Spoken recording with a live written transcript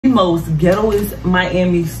most ghettoest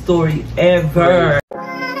Miami story ever.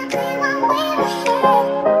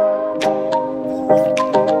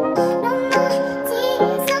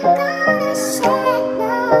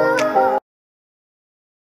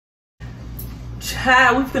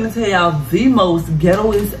 Child, we finna tell y'all the most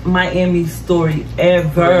ghettoest Miami story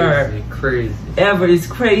ever. Crazy. Ever. It's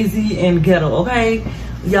crazy and ghetto, okay?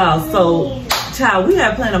 Y'all, so, child, we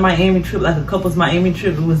had planned a Miami trip, like a couple's Miami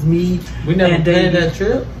trip. It was me. We never and planned Davey. that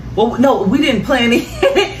trip? Well, no, we didn't plan it.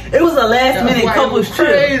 It was a last minute couple's trip.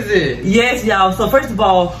 Crazy. Yes, y'all. So, first of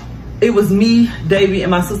all, it was me, Davey,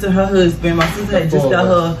 and my sister and her husband. My sister had just got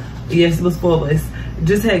her, yes, it was 4 of us.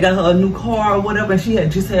 Just had got her a new car or whatever, and she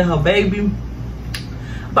had just had her baby.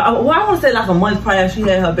 But I want to say like a month prior, she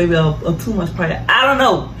had her baby, or 2 months prior. I don't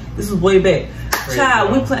know. This was way back.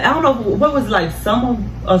 Child, we planned. I don't know what was it, like summer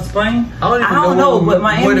or spring. I don't know, but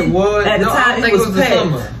Miami what it was. At the time it was packed.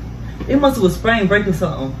 Summer. It must have was spring break or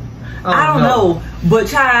something. I don't know. But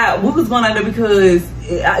child, we was going out there because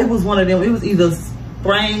it was one of them. It was either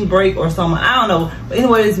spring break or something. I don't know. But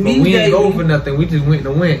anyways, me and we didn't Davey, go for nothing. We just went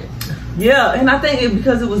to win. Yeah, and I think it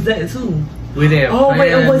because it was that too. We didn't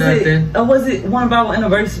plan nothing. Or was it one of our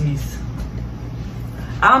anniversaries?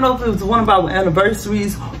 I don't know if it was one of our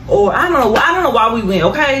anniversaries or I don't know why we went,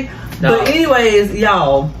 okay? No. But anyways,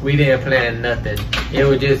 y'all. We didn't plan nothing. It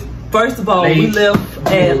was just first of all, we left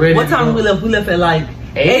at what time we left? We left at like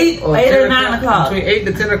 8 or 9 o'clock. Between 8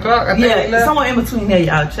 to 10 o'clock, I think. Yeah, somewhere in between there,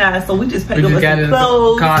 y'all, child. So we just packed up some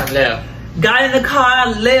clothes. Car left. Got in the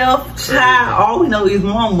car, left, child. All we know is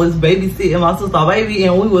mom was babysitting my sister baby,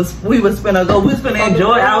 and we was finna go. We was finna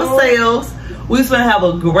enjoy ourselves. We was finna have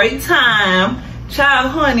a great time,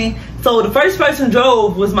 child, honey. So the first person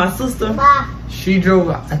drove was my sister. She drove.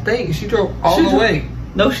 I think she drove all the way.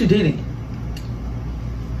 No, she didn't.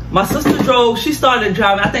 My sister drove. She started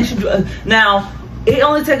driving. I think she drove. Now it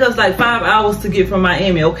only took us like 5 hours to get from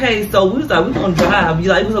Miami, okay? So we was like, we're gonna drive.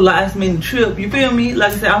 Like, it was a last minute trip, you feel me?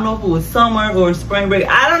 Like I said, I don't know if it was summer or spring break.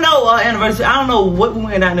 I don't know, anniversary. I don't know what we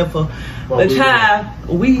went down there for. But child,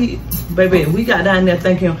 we got down there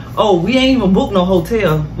thinking, oh, we ain't even booked no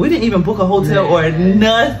hotel. We didn't even book a hotel or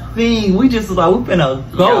nothing. We just was like, we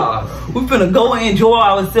finna go. Yeah. We finna go and enjoy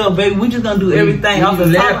ourselves, baby. We just gonna do everything off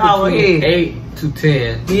the top of our head. 8 to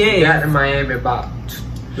 10. Yeah. We got to Miami about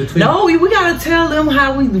no, we gotta tell them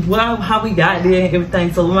how we got there and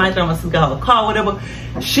everything. So we might try to got a car, whatever.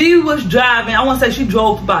 She was driving. I want to say she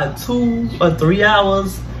drove for about 2 or 3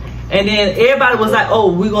 hours, and then everybody was like,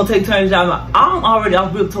 "Oh, we're gonna take turns driving."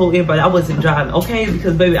 I've really told everybody I wasn't driving, okay?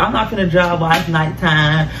 Because baby, I'm not finna drive while it's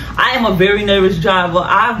nighttime. I am a very nervous driver.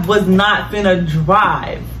 I was not finna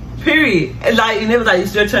drive. Period. Like, and it was like,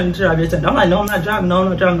 it's your turn to drive. Your turn. I'm like, no, I'm not driving. No, I'm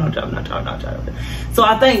not driving. No, I'm driving. Not driving. So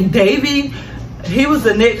I think Davey. He was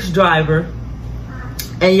the next driver,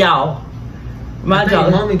 and y'all,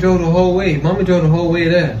 Mommy drove the whole way. Mommy drove the whole way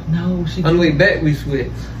there. No, she. On the way back, we switched.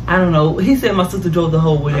 I don't know. He said my sister drove the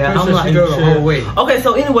whole way there. I'm not sure. The whole way. Okay,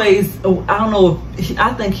 so anyways, I don't know if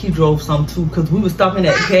I think he drove some too, because we were stopping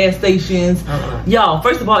at gas stations. Y'all,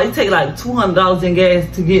 first of all, it take like $200 in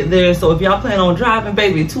gas to get there. So if y'all plan on driving,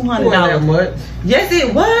 baby, $200. Wasn't that much? Yes,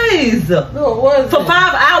 it was. No, it wasn't. For 5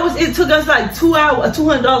 hours, it took us like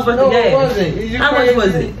 $200 worth of gas. No, it wasn't. How much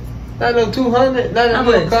was it? Not no 200. Not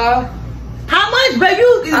in your car. How much, baby?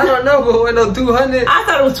 I don't know, but it was no 200. I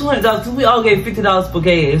thought it was $200. We all gave $50 for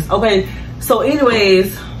gas. Okay, so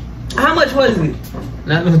anyways, how much was it?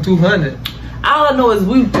 Not no 200. All I know is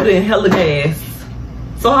we put in hella gas.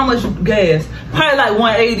 So how much gas? Probably like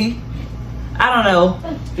 180. I don't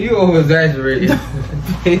know. You over exaggerated.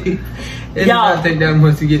 It did not take that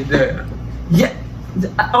much to get there. Yeah,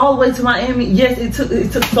 all the way to Miami. Yes,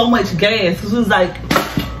 it took so much gas. It was like,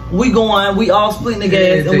 we all splitting the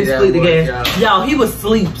gas, and we split the gas. Y'all, he was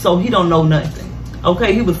asleep, so he don't know nothing.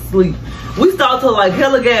 Okay, he was asleep. We stopped to like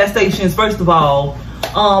hella gas stations, first of all.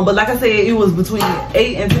 But like I said, it was between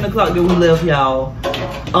 8 and 10 o'clock that we left, y'all.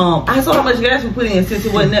 I saw how much gas we put in since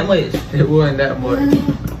it wasn't that much. It wasn't that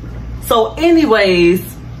much. So anyways,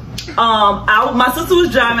 my sister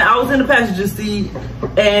was driving, I was in the passenger seat,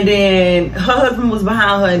 and then her husband was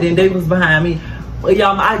behind her, and then Dave was behind me.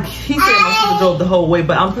 Y'all, he said my sister drove the whole way,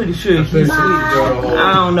 but I'm pretty sure he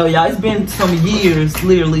I don't know, y'all. It's been some years,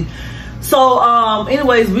 literally. So,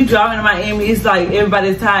 anyways, we driving to Miami. It's like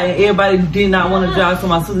everybody's tired. Everybody did not want to drive. So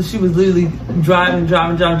my sister, she was literally driving.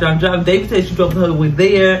 David said she drove the whole way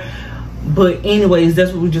there. But anyways,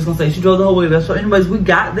 that's what we're just gonna say. She drove the whole way there. So anyways, we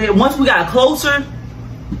got there. Once we got closer,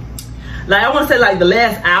 like I want to say like the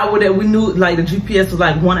last hour that we knew, like the GPS was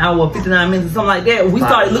like 1 hour 59 minutes or something like that. We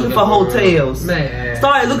started looking for hotels. Man.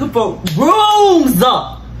 Started looking for rooms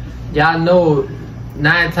up. Y'all know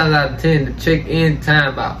 9 times out of 10, the check-in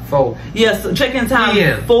time about 4. Yes, check-in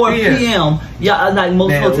time 4 p.m. Yeah, like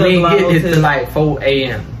most hotels. We ain't get this to like 4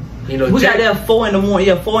 a.m. You know, we got there at 4 in the morning.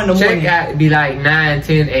 Yeah, 4 in the morning. Check out be like 9,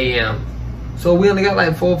 10 a.m. So we only got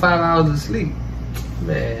like 4 or 5 hours of sleep,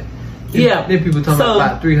 man. Yeah. Then people talking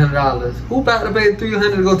about $300. Who about to pay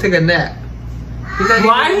 $300 to go take a nap? We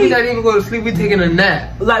not even go to sleep. We taking a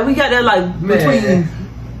nap. Like we got there like between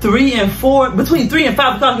 3 and 4, between 3 and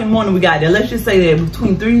 5 o'clock in the morning. We got there. Let's just say that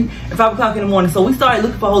between 3 and 5 o'clock in the morning. So we started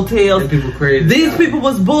looking for hotels. People crazy. These people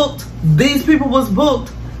was booked. These people was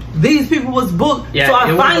booked. These people was booked. Yeah, so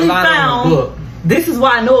I finally found. This is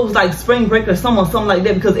why I know it was like spring break or something like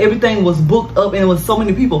that, because everything was booked up and it was so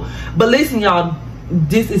many people. But listen, y'all,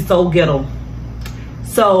 this is so ghetto.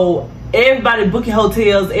 So everybody booking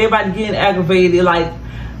hotels, everybody getting aggravated. Like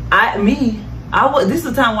this is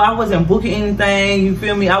a time where I wasn't booking anything. You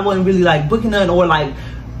feel me? I wasn't really like booking nothing or like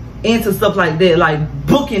into stuff like that, like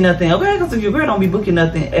booking nothing. Okay, because your girl don't be booking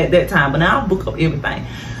nothing at that time, but now I book up everything.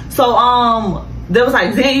 So there was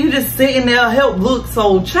like, Zan, you just sitting there, help look.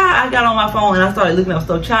 So I got on my phone and I started looking up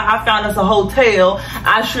stuff. I found us a hotel.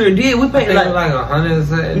 I sure did. We paid like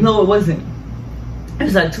 $100. No, it wasn't. It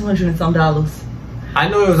was like $200 and some. I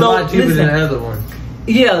know it was a lot cheaper than the other one.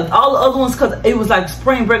 Yeah, all the other ones, because it was like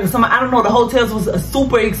spring break or something. I don't know, the hotels was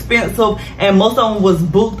super expensive and most of them was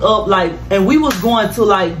booked up. Like, and we was going to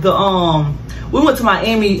like the we went to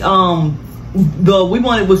Miami. We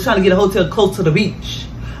was trying to get a hotel close to the beach,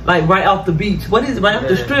 like right off the beach. What is it? Right off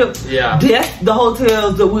the strip? Yeah, that's the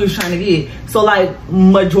hotels that we was trying to get. So like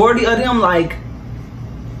majority of them, like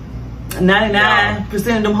 99% of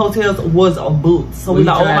them hotels was booked. So we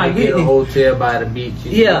like, oh my goodness, a hotel by the beach.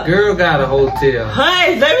 Yeah, girl got a hotel.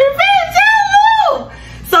 Hey, let me finish you.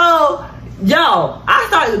 So y'all, I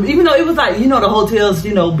started, even though it was like, you know, the hotels,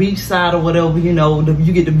 you know, beachside or whatever, you know,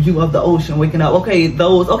 you get the view of the ocean waking up. Okay,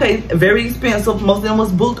 very expensive. Most of them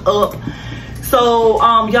was booked up. So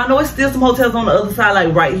y'all know it's still some hotels on the other side,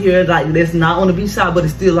 like right here, like that's not on the beach side, but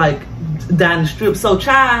it's still like down the strip. So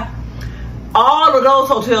all of those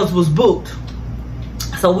hotels was booked.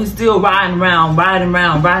 So we still riding around.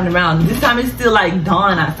 This time it's still like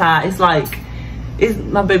dawn outside. It's like,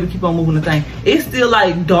 my baby keep on moving the thing. It's still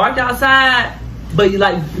like dark outside, but you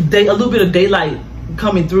like a little bit of daylight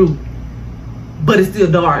coming through, but it's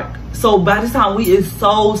still dark. So by this time we is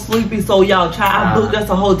so sleepy. So y'all, I booked us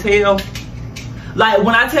a hotel. Like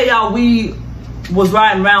when I tell y'all we was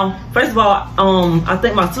riding around, first of all, I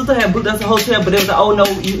think my sister had booked us a hotel, but it was like, oh no,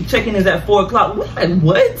 check-in is at 4 o'clock. We're like,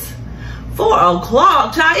 what? 4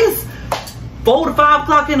 o'clock, child? It's 4 to 5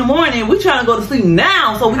 o'clock in the morning. We trying to go to sleep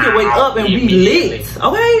now so we can wake up and be lit.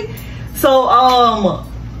 Okay? So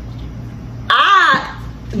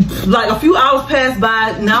like a few hours passed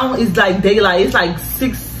by. Now it's like daylight. It's like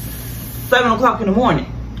 6, 7 o'clock in the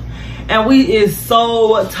morning, and we is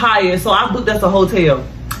so tired. So I booked us a hotel.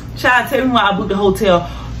 Child, tell me why I booked the hotel.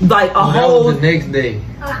 Like a whole. That was the next day.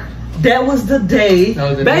 That was the day. That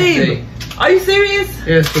was the babe, next day. Are you serious?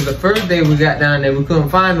 Yes, because the first day we got down there, we couldn't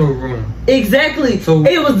find no room. Exactly. So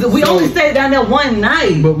we only stayed down there one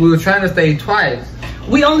night. But we were trying to stay twice.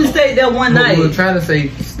 We only stayed there one night. We were trying to stay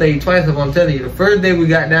twice. If I'm telling you, the first day we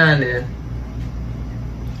got down there,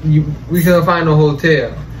 we couldn't find no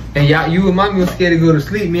hotel, and you and mommy was scared to go to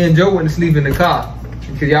sleep. Me and Joe went to sleep in the car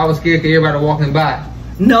because y'all was scared because everybody walking by.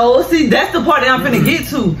 No, see, that's the part that I'm finna get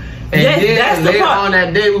to. And then later on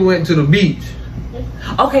that day, we went to the beach.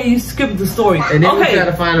 Okay, you skipped the story. And then we tried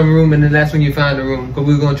to find a room, and then that's when you found the room, because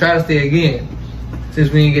we were gonna try to stay again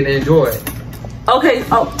since we didn't get to enjoy it. Okay,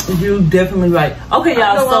 you definitely right. Okay,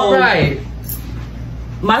 y'all. So right.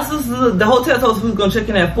 My sister, the hotel told us we was gonna check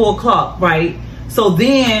in at 4 o'clock, right? So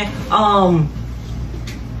then,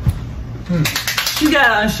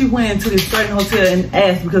 she went into this certain hotel and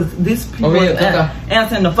asked, because these people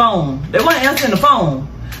answering the phone. They weren't answering the phone.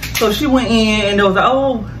 So she went in and they was like,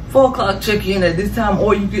 oh, 4 o'clock check in at this time,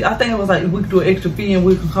 or you could, I think it was like we could do an extra fee and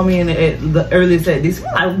we could come in at the earliest at this.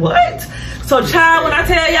 We're like, what? So child, when I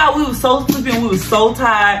tell y'all, we was so sleepy and we was so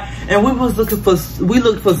tired, and we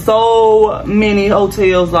looked for so many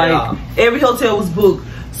hotels, like every hotel was booked.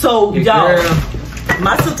 So y'all,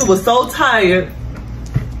 my sister was so tired.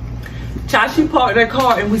 Child, she parked her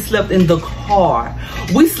car and we slept in the car.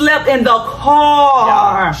 We slept in the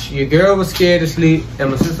car. Your girl was scared to sleep,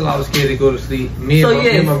 and my sister-in-law was scared to go to sleep. Me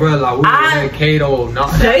and my brother-in-law, we were in Ghetto,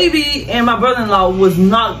 knocked out. Davey and my brother-in-law was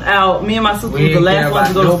knocked out. Me and my sister was the last ones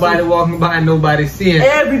to go to sleep. Nobody walking by, nobody seeing.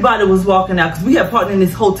 Everybody was walking out because we had parked in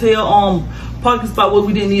this hotel parking spot where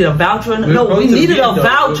we didn't need a voucher. No, we needed a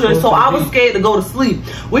voucher, so I was scared to go to sleep.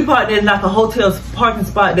 We parked in like a hotel's parking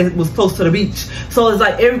spot that was close to the beach. So it's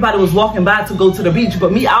like everybody was walking by to go to the beach,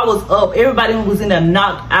 but me, I was up. Everybody was in there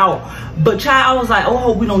knocked out. But child, I was like, oh, I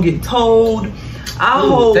hope we don't get towed. I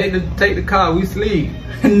hope take the car. We sleep.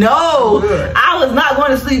 No, I was not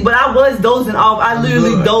going to sleep, but I was dozing off. I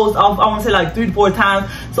literally dozed off, I want to say like 3 to 4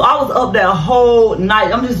 times. So I was up that whole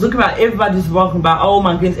night. I'm just looking around, everybody just walking by. Oh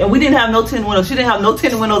my goodness. And we didn't have no tinted windows. She didn't have no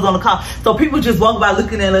tinted windows on the car. So people just walking by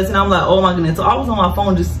looking at us, and I'm like, oh my goodness. So I was on my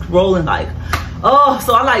phone just scrolling like, oh.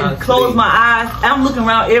 So I like closed my eyes. I'm looking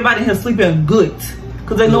around, everybody in here sleeping good.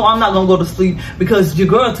 Because they know I'm not going to go to sleep because your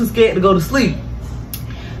girl too scared to go to sleep.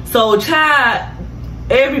 So child,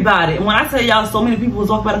 everybody, and when I say y'all, so many people was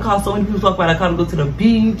walking by the car, so many people was walking by the car to go to the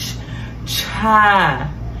beach. Child,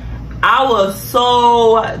 I was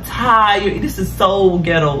so tired. This is so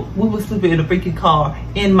ghetto. We was sleeping in a freaking car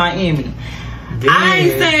in Miami. Damn. I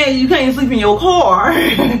ain't saying you can't sleep in your car,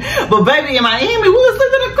 but baby, in Miami, we was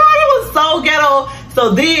sleeping in a car. It was so ghetto.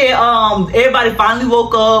 So then, everybody finally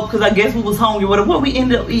woke up because I guess we was hungry. What we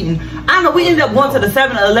ended up eating? I don't know. We ended up going to the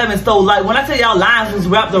 7-Eleven store. Like when I tell y'all, lines was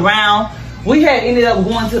wrapped around. We had ended up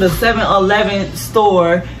going to the 7-Eleven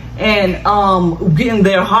store and getting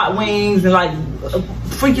their hot wings and like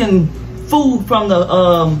freaking food from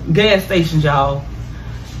the gas stations, y'all.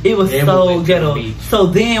 It was so ghetto. So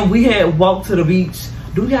then we had walked to the beach.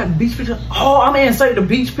 Do we got a beach picture? Oh, I'm gonna insert the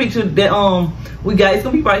beach picture that we got. It's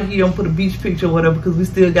gonna be right here. I'm gonna put a beach picture or whatever because we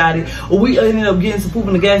still got it. Or we ended up getting some food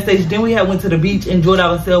from the gas station. Then we had went to the beach, enjoyed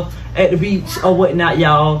ourselves at the beach or whatnot,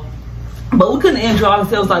 y'all. But we couldn't enjoy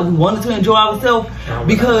ourselves like we wanted to enjoy ourselves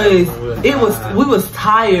because we was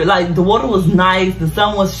tired. Like the water was nice, the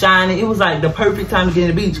sun was shining. It was like the perfect time to get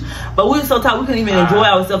in the beach. But we were so tired we couldn't even enjoy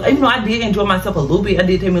ourselves. Even though I did enjoy myself a little bit, I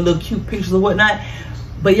did take me little cute pictures or whatnot.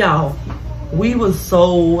 But y'all, we was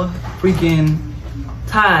so freaking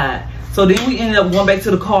tired. So then we ended up going back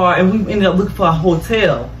to the car and we ended up looking for a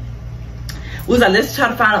hotel. We was like, let's try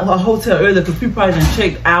to find a hotel earlier because people probably done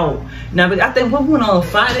checked out. Now, but I think we went on a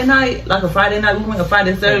Friday night, like a Friday night. We went a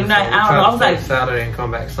Friday, Saturday night. I don't know. I was like Saturday and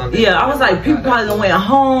come back Sunday. Yeah, I was like, people probably done went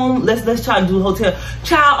home. Let's try to do a hotel.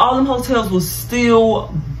 Child, all them hotels was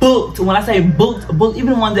still booked. When I say booked,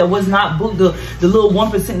 even the ones that was not booked, the little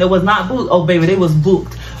 1% that was not booked. Oh baby, they was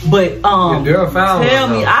booked. But your girl found tell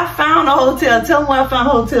me, I found a hotel. Tell me where I found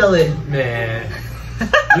a hotel at. Man,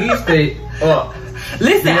 we stayed up.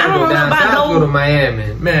 Listen, I don't know about go to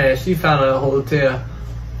Miami. Man, she found a hotel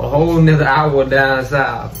a whole nother hour down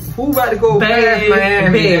south. Who about to go past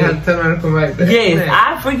Miami and have to turn around and come right back? Yes, man.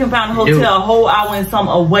 I freaking found a hotel a whole hour and some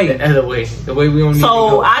away. The other way. The way we don't need to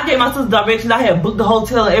go. So I gave my sister directions. I had booked the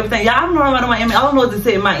hotel and everything. Y'all don't know about Miami. I don't know what it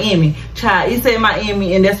said Miami. Child, it said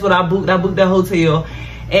Miami and that's what I booked. I booked that hotel.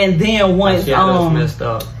 And then once messed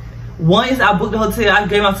up. Once I booked the hotel, I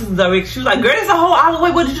gave my sister directions. She was like, girl, it's a whole hour away.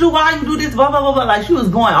 What did you do? Why you do this? Blah, blah, blah, blah. Like, she was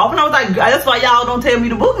going off. And I was like, that's why y'all don't tell me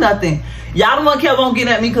to book nothing. Y'all the one kept on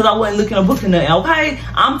getting at me because I wasn't looking at booking nothing. Okay?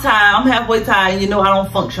 I'm tired. I'm halfway tired. And you know I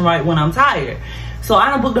don't function right when I'm tired. So I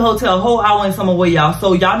done booked the hotel a whole hour and some away, y'all.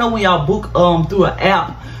 So y'all know when y'all book through an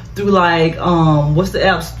app, through like, what's the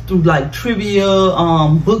apps? Through like Trivia,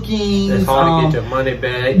 Bookings. It's hard to get your money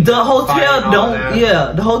back. The hotel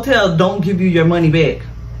don't, the hotel don't give you your money back.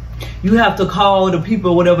 You have to call the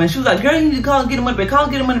people or whatever. And she was like, girl, you need to call and get the money back. Call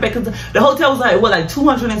and get the money back. Because the hotel was like, what, like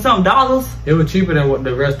 $200 and something? It was cheaper than what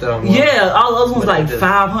the rest of them was. Yeah, all those ones like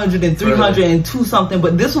 $500 and $300 and two something.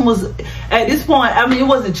 But this one was, at this point, I mean, it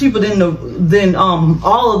wasn't cheaper than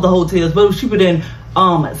all of the hotels, but it was cheaper than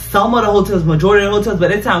some of the hotels, majority of the hotels.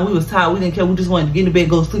 But at that time, we was tired. We didn't care. We just wanted to get in the bed,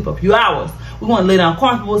 go sleep a few hours. We wanted to lay down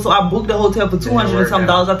comfortable. So I booked the hotel for $200 and something.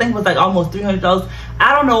 I think it was like almost $300.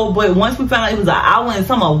 I don't know, but once we found out it was an hour and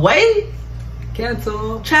some away,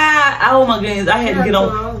 cancel. Child, oh my goodness, I had to get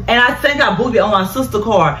on. And I think I booked it on my sister's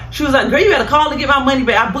card. She was like, girl, you gotta call to get my money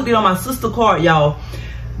back. I booked it on my sister's card, y'all.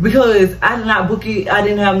 Because I did not book it. I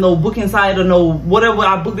didn't have no booking site or no whatever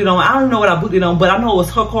I booked it on. I don't know what I booked it on, but I know it was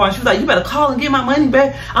her card. And she was like, you better call and get my money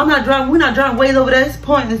back. I'm not driving. We're not driving ways over there. It's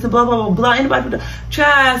pointless and blah, blah, blah, blah. Anybody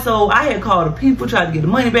try. So I had called the people, tried to get the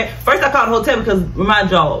money back. First I called the hotel because remind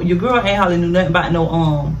y'all, your girl ain't hardly knew nothing about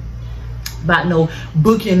no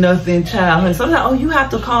booking nothing, child. And so like, oh, you have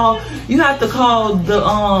to call the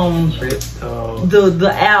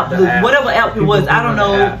app, whatever app it was. I don't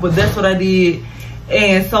know, but that's what I did.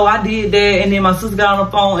 And so I did that, and then my sister got on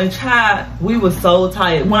the phone, and child, we was so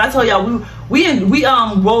tired. When I told y'all we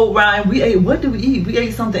rolled around, we ate. What did we eat? We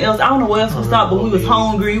ate something else. I don't know what else we stopped, but we was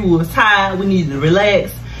hungry, we was tired, we needed to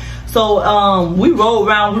relax. So we rode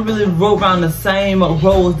around. We really rode around the same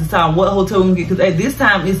roads to decide what hotel we can get. Because at this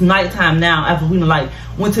time it's nighttime now. After we like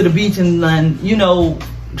went to the beach and you know,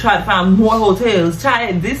 tried to find more hotels.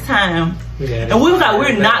 Child, at this time, and we was like,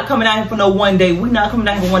 we're not coming out here for no one day. We're not coming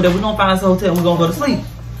out here for one day. We're gonna find us a hotel and we're gonna go to sleep.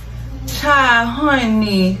 Child,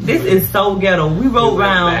 honey, this is so ghetto. We rode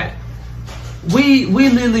around. We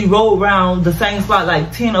literally rode around the same spot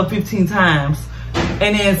like 10 or 15 times.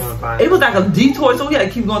 And then it was like a detour, so we had to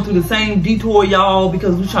keep going through the same detour, y'all,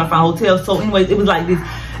 because we were trying to find hotels. So anyways, it was like this.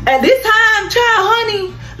 At this time, child,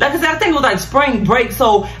 honey, like I said, I think it was like spring break.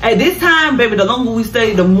 So at this time, baby, the longer we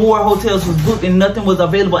stayed, the more hotels was booked and nothing was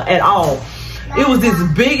available at all. It was this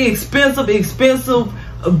big, expensive,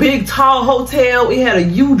 big, tall hotel. It had a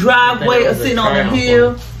U driveway sitting on the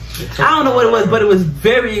hill. I don't know what it was, but it was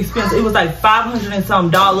very expensive. It was like $500 and some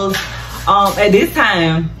dollars. At this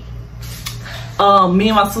time, me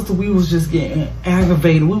and my sister, we was just getting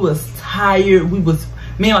aggravated. We was tired. Me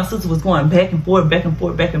and my sister was going back and forth,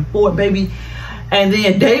 baby. And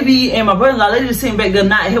then Davey and my brother-in-law, they just sitting back there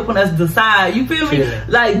not helping us decide. You feel me? Yeah.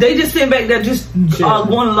 Like they just sitting back there just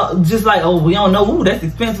going just like, oh, we don't know. Ooh, that's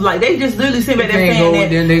expensive. Like they just literally sitting back there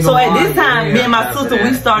saying that. So at this time, me and my sister,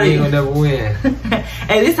 we started. You ain't gonna never win.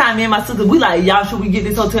 At this time, me and my sister, we like, y'all, should we get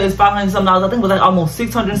this hotel? It's $500 some dollars. I think it was like almost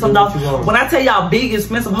 $600 some dollars. When I tell y'all big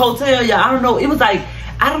expensive hotel, y'all, I don't know. It was like,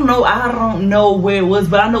 I don't know where it was,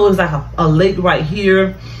 but I know it was like a lake right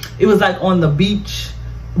here. It was like on the beach.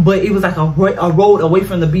 But it was like a road away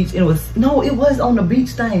from the beach, and it was on the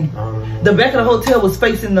beach thing. The back of the hotel was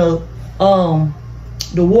facing the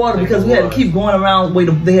water because we had to keep going around where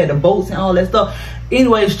they had the boats and all that stuff.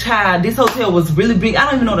 Anyways, child, this hotel was really big. I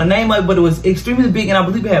don't even know the name of it, but it was extremely big, and I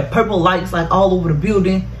believe it had purple lights like all over the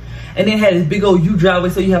building, and then it had this big old U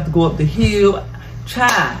driveway, so you have to go up the hill,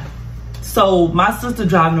 child. So my sister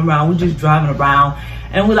driving around, we just driving around.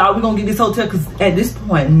 And we're like, we're gonna get this hotel because at this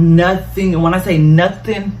point, nothing, and when I say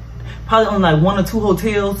nothing, probably on like 1 or 2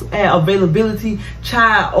 hotels at availability.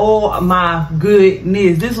 Child, oh my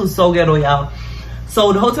goodness, this was so ghetto, y'all.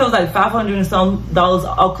 So the hotel was like $500 and some dollars,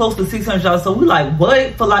 close to $600. So we like,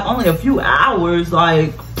 what? For like only a few hours,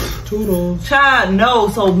 like, toodles. Child, no.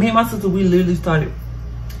 So me and my sister, we literally started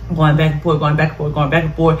going back and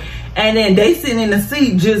forth. And then they sitting in the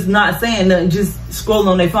seat just not saying nothing, just scrolling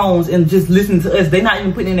on their phones and just listening to us. They not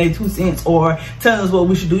even putting in their 2 cents or telling us what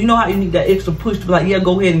we should do. You know how you need that extra push to be like, yeah,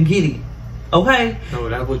 go ahead and get it. Okay? No,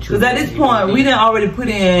 that's what you. Because at this point, we didn't already put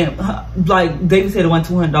in, like David said, it went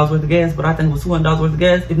 $200 worth of gas, but I think it was $200 worth of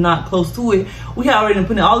gas, if not close to it. We had already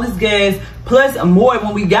put in all this gas plus more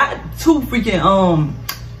when we got to freaking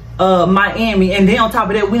Miami, and then on top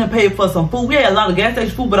of that, we didn't pay for some food. We had a lot of gas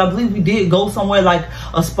station food, but I believe we did go somewhere like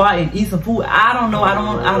a spot and eat some food. I don't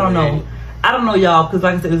know, y'all, because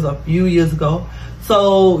like I said, it was a few years ago.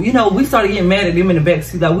 So, you know, we started getting mad at them in the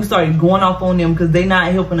backseat. Like, we started going off on them because they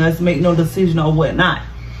not helping us make no decision or whatnot.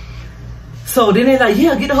 So then they're like,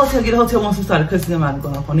 yeah, get the hotel. Once we started cussing them out and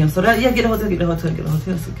going off on them. So that, yeah, get the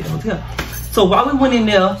hotel. So while we went in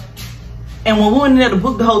there, and when we went in there to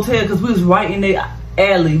book the hotel, because we was right in the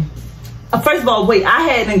alley. First of all, wait, I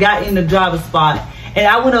hadn't got in the driver's spot, and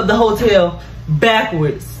I went up the hotel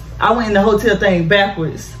backwards. I went in the hotel thing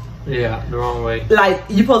backwards. Yeah, the wrong way. Like,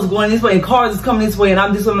 you're supposed to go in this way, and cars is coming this way, and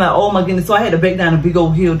I'm just like, oh my goodness. So I had to back down a big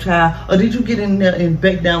old hill, child. Or did you get in there and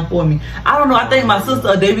back down for me? I don't know. I think my sister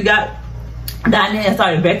or Davey got down there and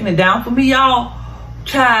started backing it down for me, y'all.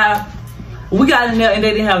 Child, we got in there, and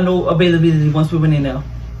they didn't have no availability once we went in there.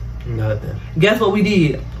 Nothing. Guess what we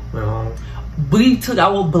did? We took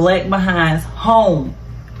our black behinds home.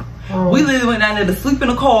 We literally went down there to sleep in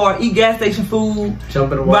the car, eat gas station food,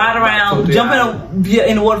 ride around, jump in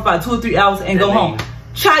the water for about 2 or 3 hours, and go home.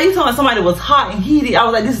 Child, you talking somebody was hot and heated. I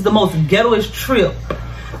was like, this is the most ghettoish trip.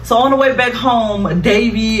 So on the way back home,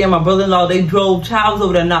 Davey and my brother-in-law, they drove. Child, I was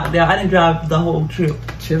over there knocked out. I didn't drive the whole trip.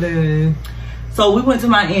 Chilling. So we went to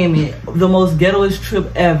Miami, the most ghettoish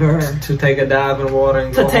trip ever. To take a dive in the water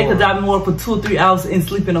and to take a dive in the water for 2 or 3 hours and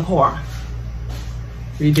sleep in the car.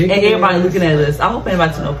 Ridiculous. And everybody looking at us. I hope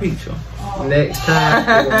anybody took no picture. Next time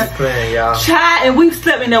we're gonna be playing, y'all. Child, and we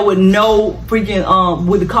slept in there with no freaking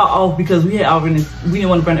with the car off because we didn't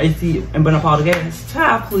want to burn the AC and burn up all the gas.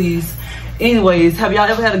 Child, please. Anyways, have y'all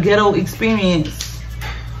ever had a ghetto experience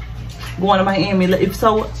going to Miami? If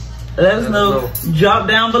so, let us know. Drop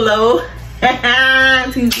down below.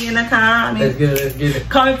 TC in the comments. Let's get it.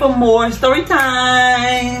 Coming for more story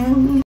time.